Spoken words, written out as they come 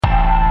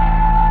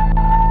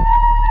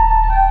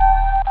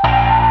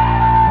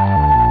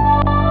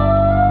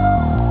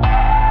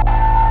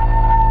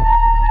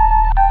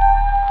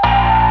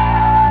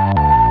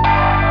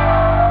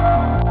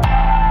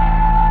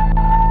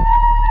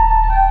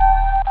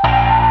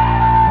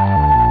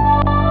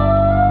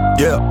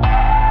Yeah,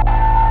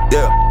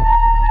 yeah,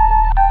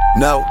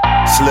 no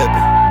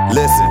slipping.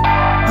 Listen,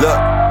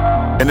 look.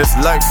 In this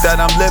life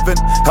that I'm living,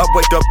 I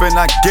wake up and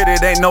I get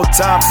it. Ain't no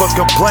time for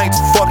complaints.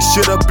 Fuck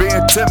shit up being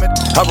timid.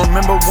 I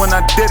remember when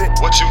I did it.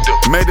 What you do?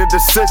 Made a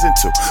decision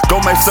to go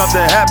make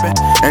something happen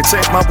and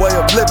change my way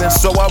of living.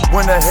 So I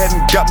went ahead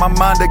and got my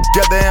mind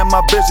together and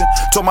my vision.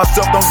 Told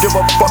myself don't give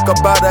a fuck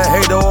about a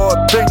hater or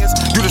opinions.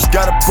 You just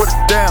gotta put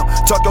it down.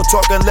 Talk your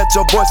talk and let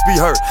your voice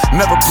be heard.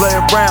 Never play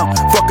around.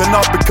 Fucking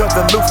off because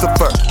of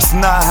Lucifer. It's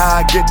not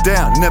how I get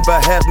down. Never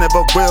has,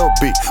 never will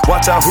be.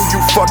 Watch out who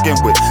you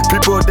fucking with.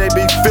 People, they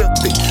be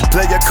filthy.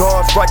 Play your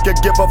cards right, you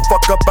give a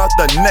fuck about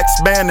the next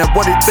man and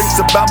what he thinks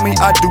about me.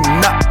 I do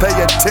not pay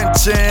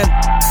attention.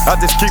 I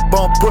just keep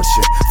on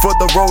pushing for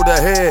the road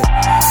ahead.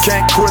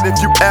 Can't quit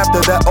if you after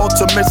that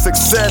ultimate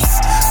success.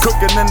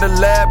 Cooking in the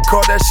lab,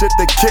 call that shit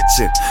the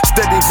kitchen.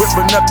 Steady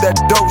whipping up that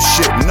dope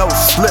shit, no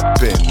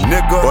slipping,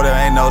 nigga. Boy, there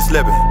ain't no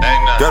slipping.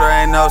 Girl, there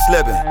ain't no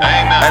slipping.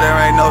 Hey, there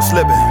ain't no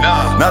slipping.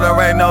 No, there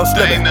ain't no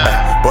slipping.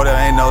 Boy, there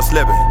ain't no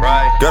slipping.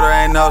 Girl, there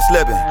ain't no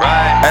slipping.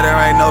 Hey, there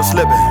ain't no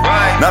slipping.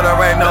 No, there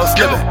ain't no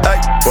slipping. Hey,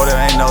 boy, there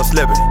ain't no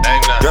slipping.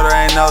 Girl, there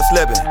ain't no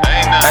slipping.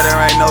 Hey,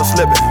 there ain't no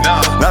slipping.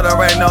 No, there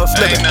ain't no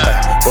slipping.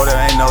 Boy, there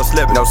ain't no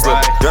slipping. No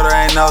slipping. Girl, there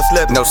ain't no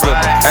slipping. No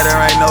slipping. Hey,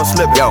 there ain't no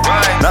slipping. Yo,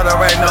 no, there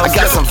ain't no I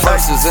got some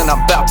verses and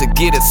I'm about to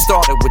get it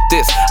started with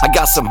this. I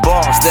got some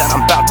bars that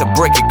I'm about to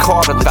break it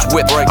cartilage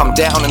with. I'm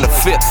down in the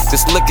fifth.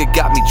 This liquor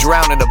got me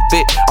drowning a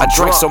bit. I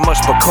drank so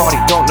much Bacardi,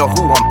 don't know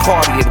who I'm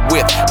partying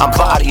with. I'm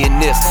bodying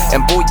this,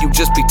 and boy, you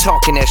just be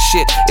talking that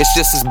shit. It's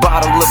just this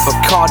bottle of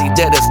Bacardi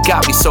that has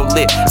got me so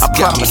lit. I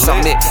promise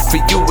I'm it.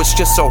 For you, it's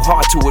just so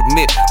hard to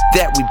admit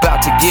that we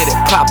bout to get it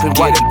poppin'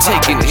 while you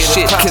taking this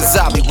shit. Cause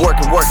I be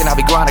working, I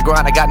be grinding.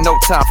 I got no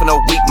time for no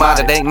weak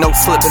minded. Ain't no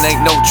slipping,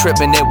 ain't no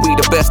tripping. And we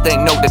the best,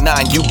 ain't no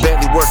denying. You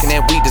barely working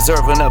and we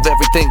deserving of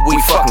everything we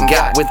fucking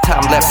got. With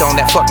time left on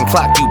that fucking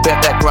clock, you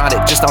bet that grind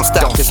it just don't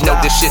stop. Cause no,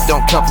 this shit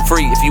don't come for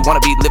free. If you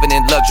wanna be living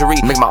in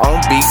luxury, make my own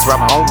beats, write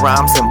my own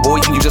rhymes. And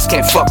boy, you just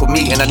can't fuck with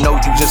me. And I know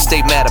you just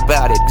stay mad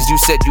about it. Cause you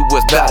said you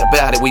was bad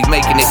about it. We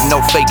making it, no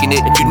faking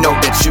it. And you know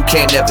that you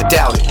can't ever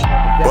doubt it.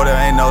 Boy, there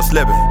ain't no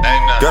slipping.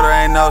 Girl, there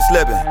ain't no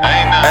slipping.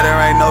 Hey, there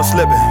ain't no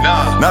slipping.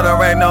 No, there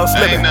ain't no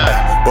slipping.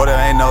 Boy, there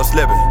ain't no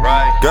slipping.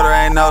 Girl, there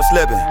ain't no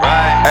slipping.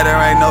 Hey, there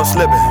ain't no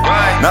slipping.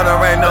 No, there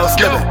ain't no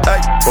slipping.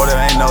 Hey, boy, there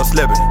ain't no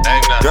slipping.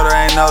 Girl, there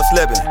ain't no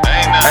slipping.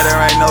 Hey, there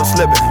ain't no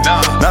slipping.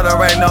 No,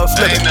 there ain't no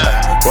slipping.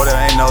 Boy,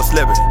 there ain't no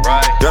slipping.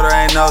 Girl, there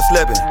ain't no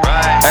slipping.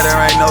 Hey, there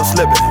ain't no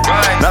slipping.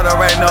 No, there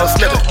ain't no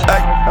slipping.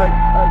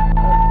 Hey.